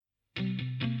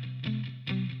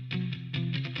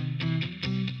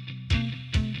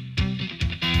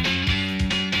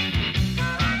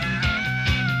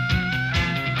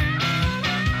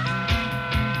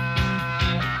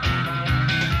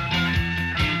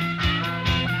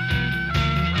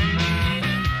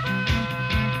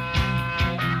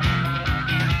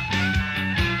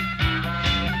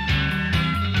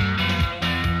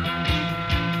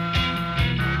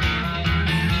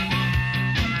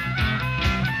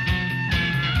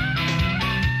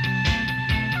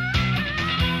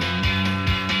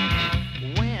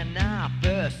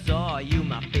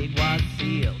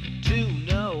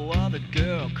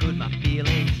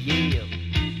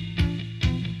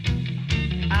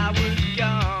I was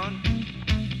gone.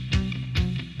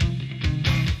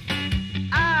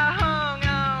 I hung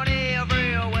on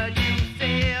every word you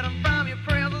said, and from your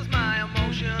presence my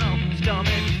emotional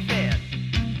stomach fed.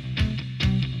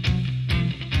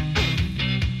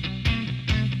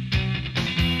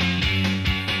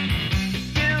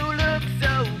 You look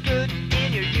so good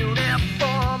in your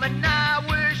uniform, and I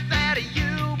wish that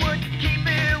you would keep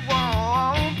me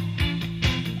warm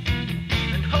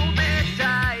and hold me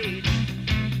tight.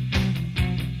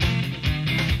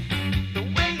 The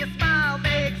way you smile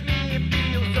makes me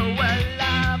feel so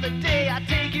alive. The day I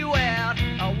take you out,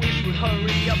 I wish we'd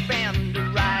hurry up and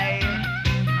arrive.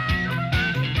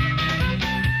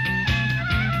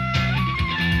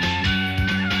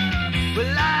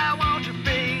 Well, I want your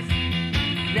face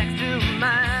next to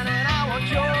mine, and I want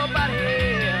your body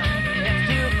next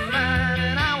to mine,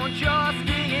 and I want your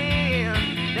skin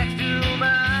next to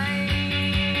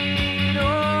mine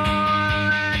all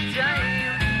the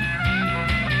time.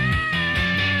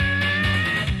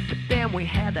 But then we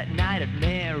had that night at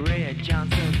Mary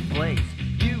Johnson's place.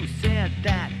 You said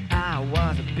that I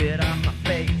was a bit off my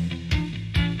face.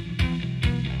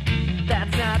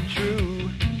 That's not true.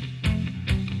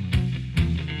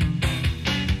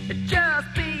 Just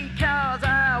because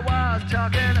I was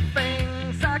talking to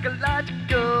things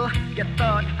psychological, you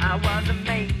thought I was a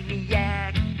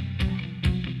maniac.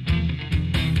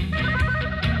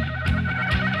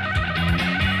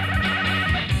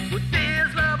 Well,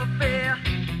 this love affair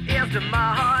is to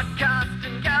my heart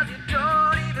constant, 'cause you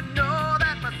don't even know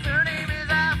that my surname is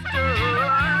Astor.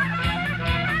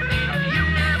 You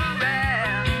never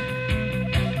asked.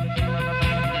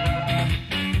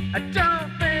 I don't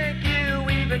think you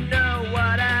even know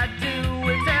what I do,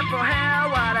 except for how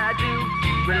what I do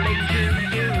relates to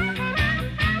you.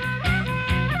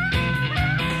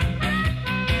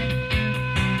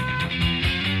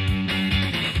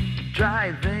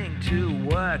 Driving to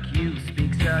work, you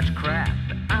speak such crap,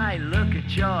 but I look at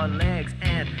your legs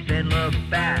and then look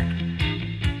back.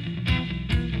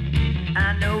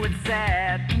 I know it's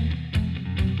sad.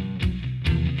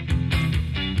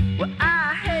 Well,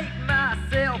 I hate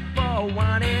myself for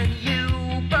wanting you,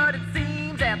 but it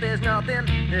seems that there's nothing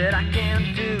that I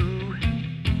can do.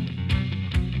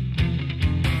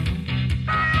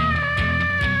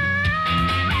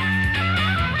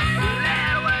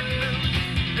 That was loose,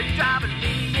 they're driving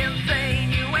me insane.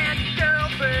 You and your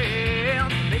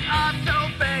girlfriend, they are so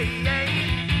fake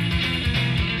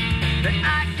that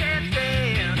I can't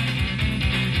stand.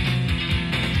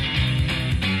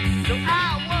 So I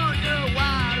wonder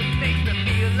why it makes me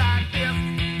feel like this,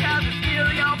 'cause it's still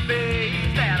your face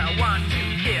that I want to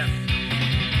kiss.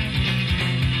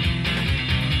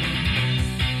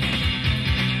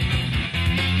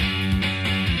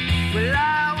 Well,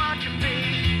 I want your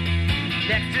face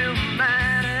next to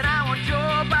mine, and I want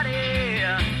your body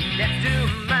next to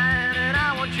mine, and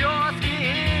I want your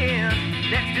skin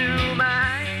next to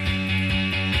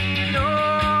mine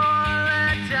all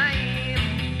the time.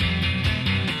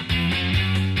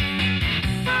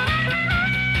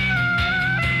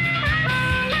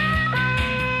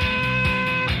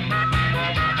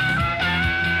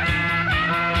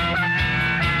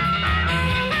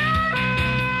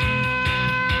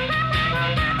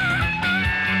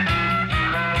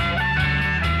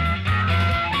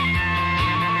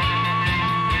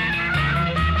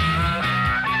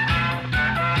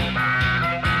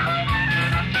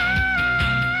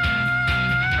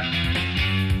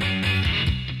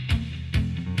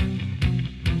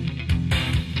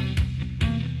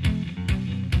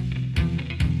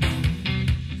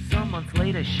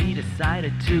 Later she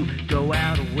decided to go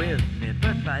out with me,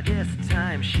 but by this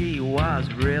time she was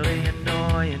really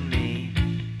annoying me.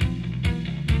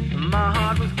 My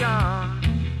heart was gone.